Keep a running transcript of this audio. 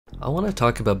I want to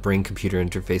talk about brain-computer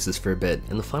interfaces for a bit,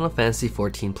 and the Final Fantasy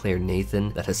XIV player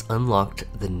Nathan that has unlocked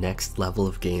the next level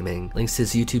of gaming. Links to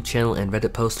his YouTube channel and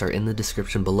Reddit post are in the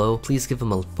description below. Please give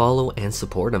him a follow and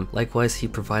support him. Likewise, he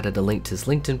provided a link to his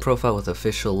LinkedIn profile with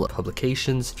official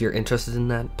publications. If you're interested in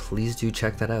that, please do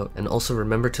check that out. And also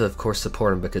remember to, of course,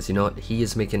 support him, because you know what, he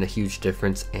is making a huge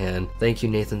difference, and thank you,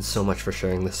 Nathan, so much for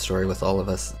sharing this story with all of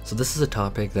us. So this is a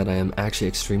topic that I am actually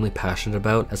extremely passionate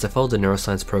about, as I followed the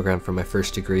neuroscience program for my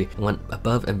first degree and went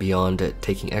above and beyond it,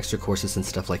 taking extra courses in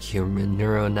stuff like human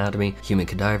neuroanatomy, human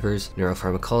cadavers,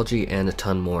 neuropharmacology, and a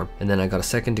ton more. And then I got a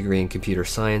second degree in computer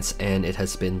science, and it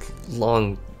has been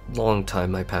long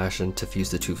time my passion to fuse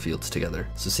the two fields together.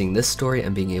 So seeing this story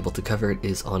and being able to cover it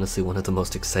is honestly one of the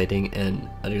most exciting and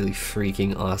utterly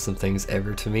freaking awesome things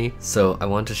ever to me. So I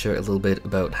want to share a little bit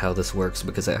about how this works,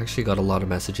 because I actually got a lot of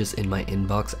messages in my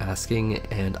inbox asking,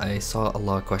 and I saw a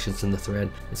lot of questions in the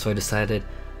thread, and so I decided,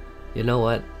 you know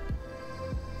what,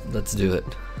 let's do it.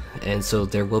 And so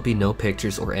there will be no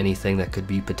pictures or anything that could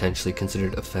be potentially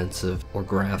considered offensive or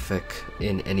graphic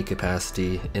in any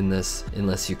capacity in this,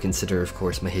 unless you consider, of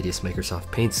course, my hideous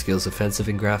Microsoft Paint skills offensive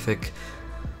and graphic,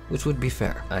 which would be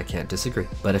fair. I can't disagree.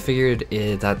 But I figured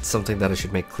that's something that I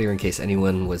should make clear in case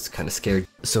anyone was kind of scared.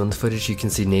 So in the footage you can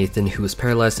see Nathan, who was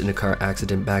paralyzed in a car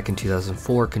accident back in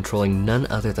 2004, controlling none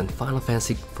other than Final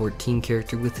Fantasy XIV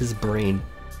character with his brain.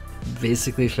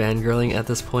 Basically fangirling at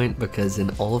this point, because in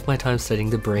all of my time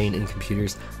studying the brain and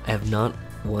computers, I have not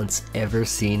once ever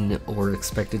seen or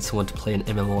expected someone to play an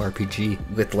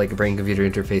MMORPG with like a brain-computer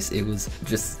interface. It was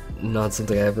just not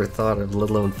something I ever thought of,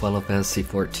 let alone Final Fantasy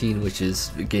XIV, which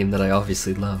is a game that I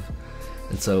obviously love.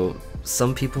 And so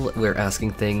some people were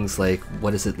asking things like,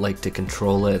 what is it like to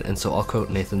control it? And so I'll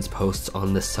quote Nathan's posts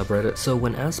on this subreddit. So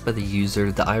when asked by the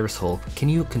user, the Iris Hole, can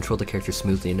you control the character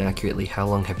smoothly and accurately? How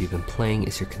long have you been playing?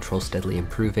 Is your control steadily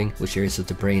improving? Which areas of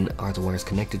the brain are the wires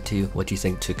connected to? What do you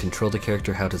think to control the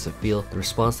character? How does it feel? The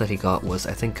response that he got was,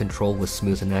 I think control was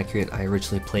smooth and accurate. I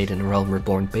originally played in a Realm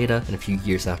Reborn beta, and a few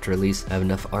years after release, I have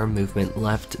enough arm movement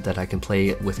left that I can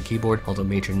play with a keyboard, although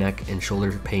major neck and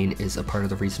shoulder pain is a part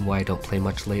of the reason why I don't play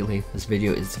much lately. This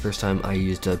video is the first time I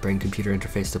used a brain-computer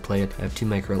interface to play it. I have 2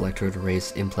 micro electrode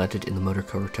arrays implanted in the motor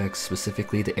cortex,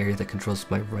 specifically the area that controls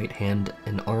my right hand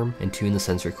and arm, and 2 in the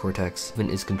sensory cortex.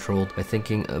 Movement is controlled by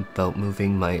thinking about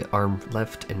moving my arm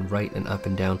left and right and up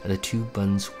and down, and the 2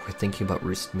 buttons were thinking about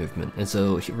wrist movement. And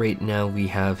so right now we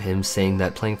have him saying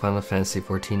that playing Final Fantasy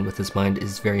XIV with his mind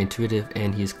is very intuitive,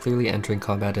 and he is clearly entering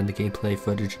combat in the gameplay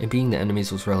footage and beating the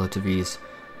enemies with relative ease.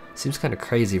 Seems kind of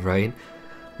crazy, right?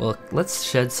 Well, let's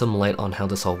shed some light on how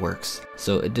this all works.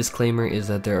 So a disclaimer is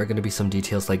that there are going to be some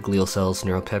details like glial cells,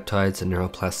 neuropeptides, and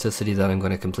neuroplasticity that I'm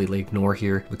going to completely ignore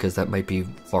here, because that might be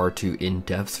far too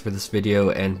in-depth for this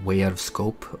video and way out of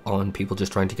scope on people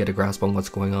just trying to get a grasp on what's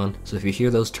going on. So if you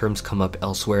hear those terms come up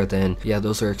elsewhere, then yeah,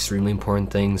 those are extremely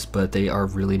important things, but they are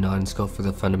really not in scope for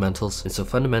the fundamentals. And so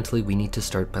fundamentally, we need to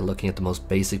start by looking at the most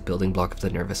basic building block of the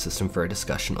nervous system for a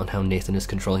discussion on how Nathan is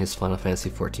controlling his Final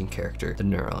Fantasy XIV character, the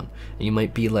neuron. And you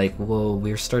might be like, whoa,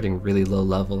 we're starting really low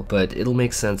level, but it'll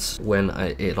make sense when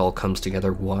it all comes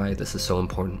together why this is so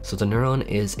important. So the neuron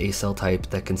is a cell type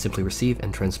that can simply receive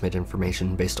and transmit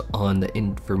information. Based on the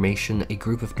information a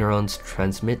group of neurons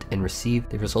transmit and receive,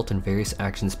 they result in various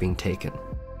actions being taken.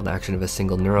 The action of a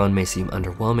single neuron may seem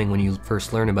underwhelming when you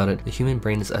first learn about it. The human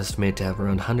brain is estimated to have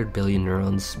around 100 billion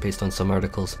neurons based on some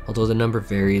articles, although the number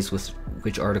varies with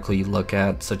which article you look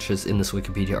at, such as in this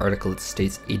Wikipedia article it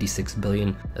states 86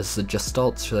 billion. As the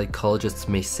Gestalt psychologists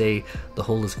may say, the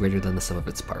whole is greater than the sum of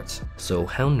its parts. So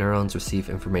how neurons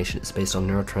receive information is based on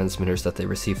neurotransmitters that they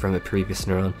receive from a previous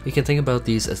neuron. You can think about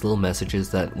these as little messages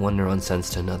that one neuron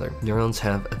sends to another. Neurons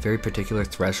have a very particular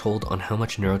threshold on how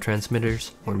much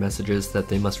neurotransmitters or messages that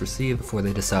they must receive before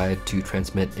they decide to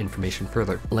transmit information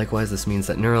further. Likewise, this means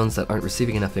that neurons that aren't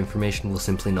receiving enough information will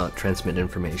simply not transmit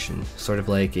information. Sort of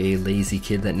like a lazy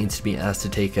kid that needs to be asked to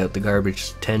take out the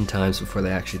garbage 10 times before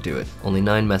they actually do it. Only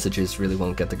 9 messages really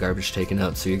won't get the garbage taken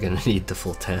out, so you're gonna need the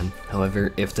full 10.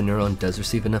 However, if the neuron does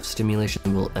receive enough stimulation,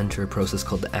 it will enter a process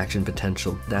called the action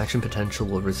potential. The action potential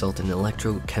will result in an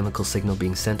electrochemical signal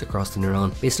being sent across the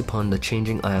neuron based upon the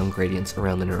changing ion gradients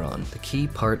around the neuron. The key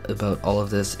part about all of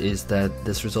this is that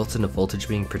this results in a voltage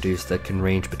being produced that can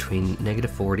range between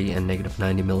 -40 and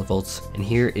 -90 millivolts, and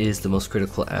here is the most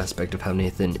critical aspect of how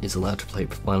Nathan is allowed to play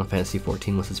Final Fantasy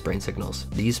XIV with his brain signals.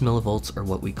 These millivolts are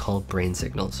what we call brain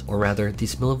signals, or rather,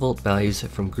 these millivolt values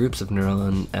from groups of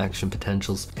neuron action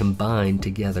potentials combined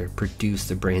together produce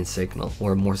the brain signal,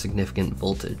 or a more significant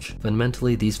voltage.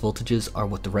 Fundamentally, these voltages are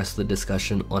what the rest of the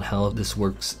discussion on how this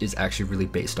works is actually really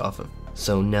based off of.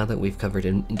 So now that we've covered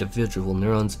individual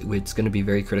neurons, it's going to be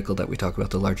very critical that we talk about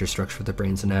the larger structure of the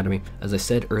brain's anatomy. As I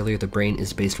said earlier, the brain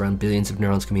is based around billions of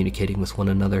neurons communicating with one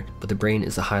another, but the brain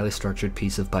is a highly structured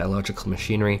piece of biological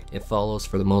machinery. It follows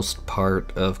for the most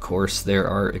part, of course, there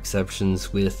are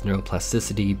exceptions with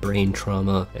neuroplasticity, brain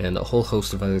trauma, and a whole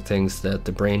host of other things, that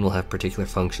the brain will have particular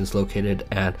functions located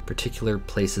at particular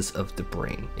places of the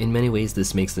brain. In many ways,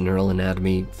 this makes the neural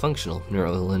anatomy functional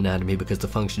neural anatomy because the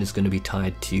function is going to be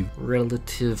tied to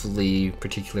relatively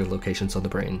particular locations on the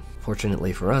brain.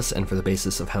 Fortunately for us, and for the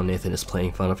basis of how Nathan is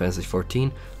playing Final Fantasy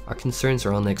XIV, our concerns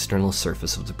are on the external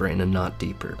surface of the brain and not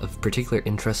deeper. Of particular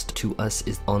interest to us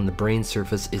is on the brain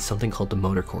surface is something called the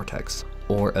motor cortex.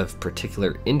 Or of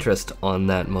particular interest on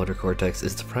that motor cortex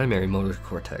is the primary motor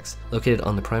cortex. Located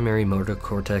on the primary motor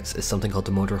cortex is something called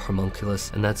the motor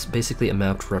homunculus, and that's basically a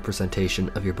mapped representation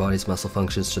of your body's muscle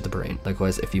functions to the brain.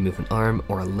 Likewise, if you move an arm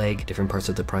or a leg, different parts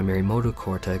of the primary motor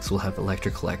cortex will have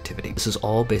electrical activity. This is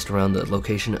all based around the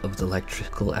location of the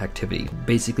electrical activity.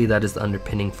 Basically, that is the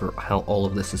underpinning for how all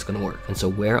of this is going to work. And so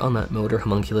where on that motor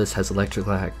homunculus has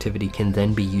electrical activity can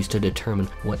then be used to determine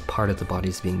what part of the body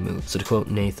is being moved. So to quote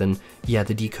Nathan, yeah,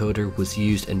 the decoder was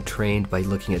used and trained by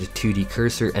looking at a 2D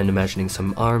cursor and imagining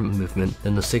some arm movement,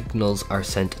 then the signals are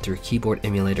sent through a keyboard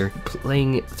emulator.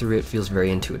 Playing through it feels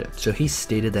very intuitive. So he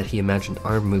stated that he imagined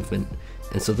arm movement,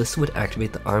 and so this would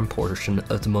activate the arm portion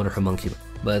of the motor homunculus.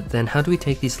 But then how do we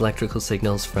take these electrical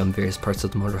signals from various parts of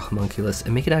the motor homunculus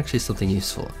and make it actually something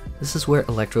useful? This is where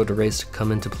electrode arrays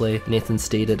come into play. Nathan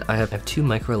stated, I have 2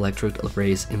 microelectrode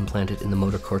arrays implanted in the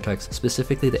motor cortex,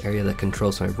 specifically the area that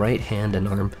controls my right hand and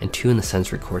arm, and 2 in the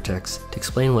sensory cortex. To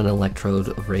explain what an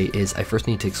electrode array is, I first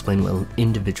need to explain what an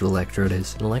individual electrode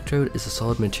is. An electrode is a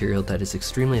solid material that is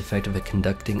extremely effective at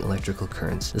conducting electrical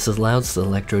currents. This allows the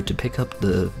electrode to pick up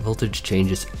the voltage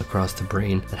changes across the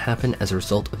brain that happen as a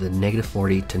result of the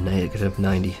 -40 to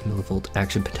 -90 millivolt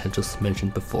action potentials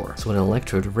mentioned before. So what an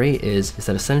electrode array is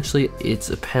that essentially it's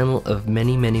a panel of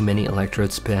many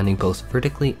electrodes spanning both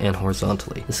vertically and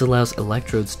horizontally. This allows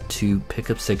electrodes to pick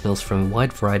up signals from a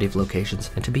wide variety of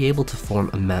locations and to be able to form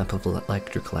a map of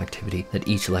electrical activity that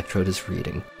each electrode is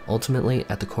reading. Ultimately,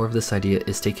 at the core of this idea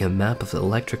is taking a map of the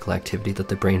electrical activity that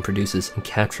the brain produces and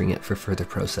capturing it for further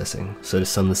processing. So to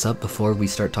sum this up, before we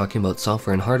start talking about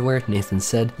software and hardware, Nathan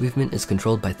said, movement is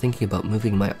controlled by thinking about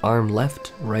moving my arm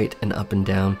left, right, and up and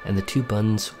down, and the 2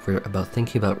 buttons were about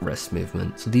thinking about wrist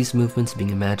movement. So these movements being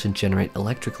imagined generate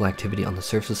electrical activity on the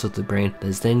surface of the brain that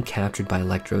is then captured by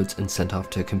electrodes and sent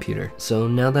off to a computer. So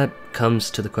now that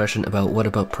comes to the question about what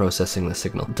about processing the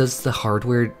signal? Does the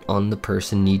hardware on the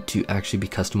person need to actually be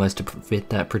customized to fit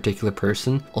that particular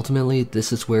person? Ultimately,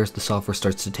 this is where the software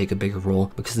starts to take a bigger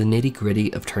role, because the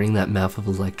nitty-gritty of turning that map of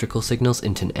electrical signals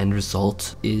into an end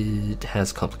result, it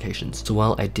has complications. So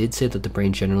while I did say that the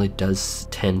brain generally does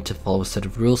tend to follow a set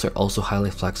of rules, they're also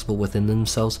highly flexible within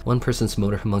themselves. One person's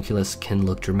motor homunculus can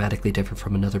look dramatically different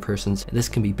from another person's, and this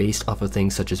can be based off of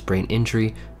things such as brain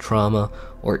injury, trauma,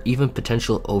 or even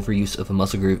potential overuse of a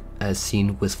muscle group as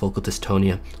seen with focal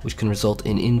dystonia, which can result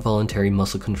in involuntary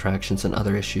muscle contractions and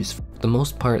other issues. For the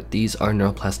most part, these are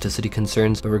neuroplasticity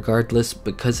concerns, but regardless,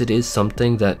 because it is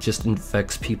something that just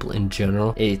affects people in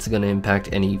general, it's going to impact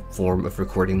any form of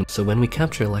recording them. So when we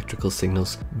capture electrical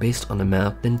signals based on a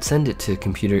map, then send it to a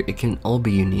computer, it can all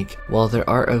be unique. While there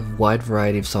are a wide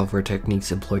variety of software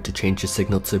techniques employed to change a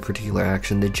signal to a particular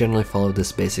action, they generally follow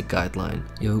this basic guideline.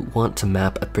 You want to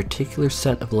map a particular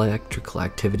set of electrical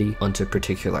activity onto a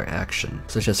particular action.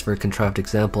 So just for a contrived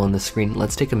example on the screen,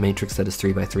 let's take a matrix that is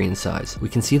 3x3 in size. We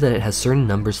can see that it has certain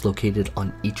numbers located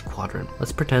on each quadrant.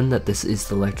 Let's pretend that this is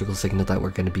the electrical signal that we're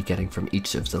going to be getting from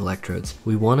each of the electrodes.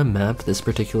 We want to map this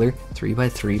particular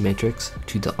 3x3 matrix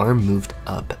to the arm moved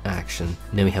up action.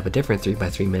 Now we have a different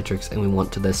 3x3 matrix and we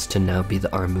want this to now be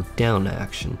the arm moved down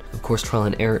action. Of course, trial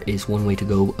and error is one way to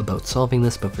go about solving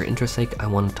this, but for interest's sake, I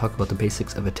want to talk about the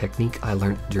basics of a technique I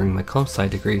learned during my comp sci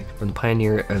degree from the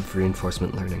pioneer of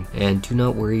reinforcement learning. And do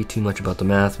not worry too much about the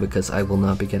math, because I will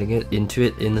not be getting into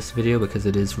it in this video because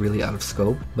it is really out of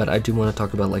scope, but I do want to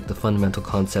talk about like the fundamental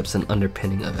concepts and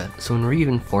underpinning of it. So in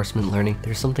reinforcement learning,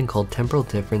 there's something called temporal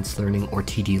difference learning, or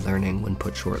TD learning when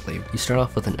put shortly. You start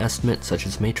off with an estimate such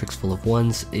as matrix full of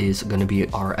ones is going to be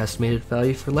our estimated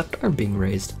value for left arm being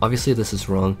raised. Obviously this is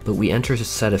wrong, but we enter a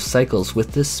set of cycles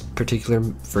with this particular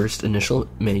first initial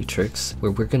matrix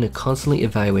where we're going to constantly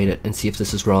evaluate it and see if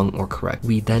this is wrong or correct.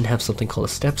 We then have something called a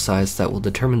step size that will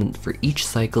determine for each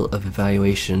cycle of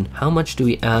evaluation how much do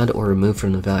we add or remove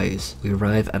from the value. values. We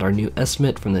arrive at our new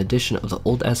estimate from the addition of the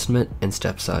old estimate and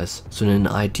step size. So in an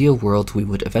ideal world, we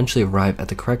would eventually arrive at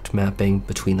the correct mapping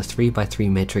between the 3x3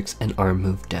 matrix and arm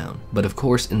moved down. But of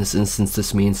course, in this instance,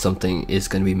 this means something is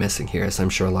going to be missing here, as I'm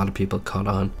sure a lot of people caught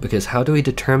on. Because how do we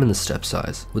determine the step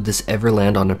size? Would this ever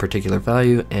land on a particular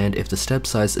value? And if the step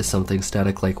size is something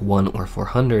static like 1 or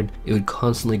 400, it would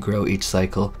constantly grow each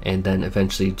cycle and then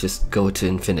eventually just go to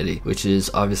infinity, which is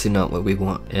obviously not what we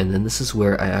want. And then this is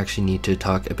where I actually need to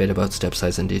talk a bit about step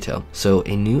size in detail. So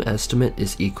a new estimate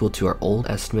is equal to our old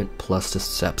estimate plus the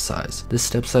step size. This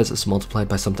step size is multiplied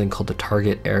by something called the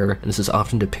target error, and this is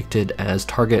often depicted as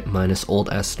target minus old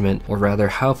estimate, or rather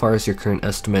how far is your current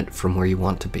estimate from where you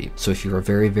want to be. So if you are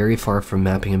very far from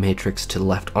mapping a matrix to the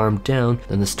left arm down,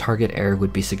 then this target error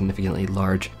would be significantly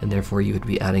large, and therefore you would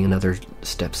be adding another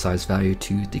step size value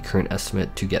to the current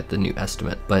estimate to get the new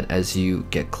estimate. But as you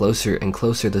get closer and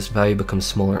closer, this value becomes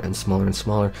smaller and smaller and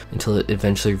smaller until it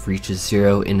eventually reaches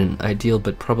 0 in an ideal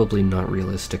but probably not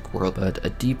realistic world. But a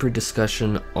deeper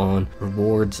discussion on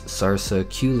rewards, Sarsa,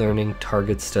 Q learning,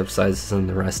 targets, step sizes, and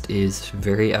the rest is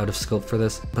very out of scope for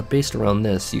this. But based around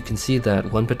this, you can see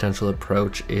that one potential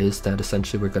approach is that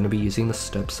essentially we're going to be using the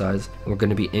step size, and we're going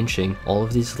to be inching all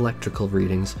of these electrical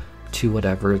readings to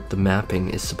whatever the mapping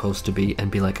is supposed to be,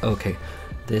 and be like, okay,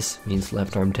 this means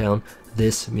left arm down,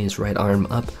 this means right arm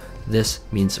up, this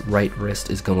means right wrist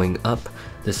is going up,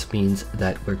 this means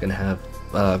that we're going to have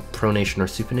pronation or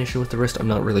supination with the wrist. I'm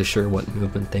not really sure what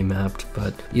movement they mapped,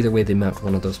 but either way they mapped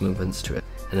one of those movements to it.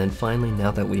 And then finally,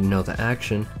 now that we know the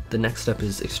action, the next step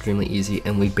is extremely easy,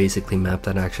 and we basically map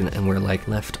that action, and we're like,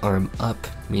 left arm up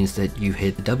means that you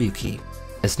hit the W key.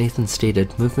 As Nathan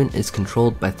stated, movement is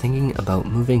controlled by thinking about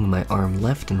moving my arm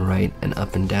left and right and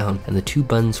up and down, and the two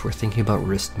buttons were thinking about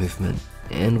wrist movement.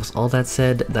 And with all that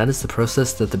said, that is the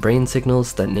process that the brain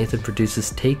signals that Nathan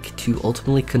produces take to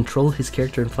ultimately control his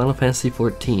character in Final Fantasy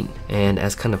XIV. And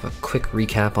as kind of a quick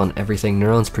recap on everything,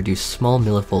 neurons produce small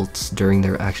millivolts during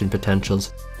their action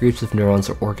potentials. Groups of neurons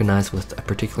are organized with a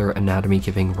particular anatomy,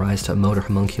 giving rise to a motor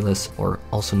homunculus, or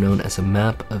also known as a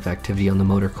map of activity on the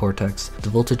motor cortex. The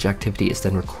voltage activity is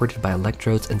then recorded by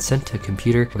electrodes and sent to a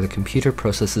computer, where the computer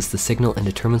processes the signal and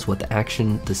determines what the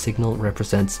action the signal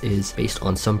represents is based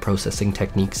on some processing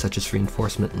techniques such as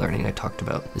reinforcement learning I talked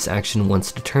about. This action,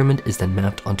 once determined, is then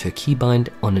mapped onto a keybind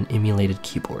on an emulated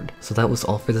keyboard. So that was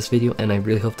all for this video, and I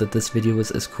really hope that this video was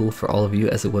as cool for all of you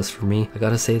as it was for me. I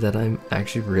gotta say that I'm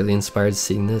actually really inspired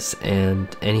seeing this.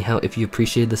 And anyhow, if you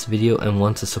appreciated this video and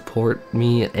want to support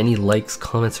me, any likes,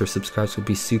 comments, or subscribes would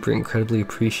be super incredibly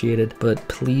appreciated. But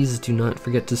please do not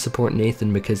forget to support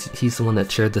Nathan, because he's the one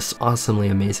that shared this awesomely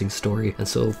amazing story, and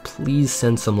so please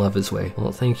send some love his way.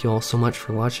 Well, thank you all so much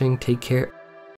for watching. Take care.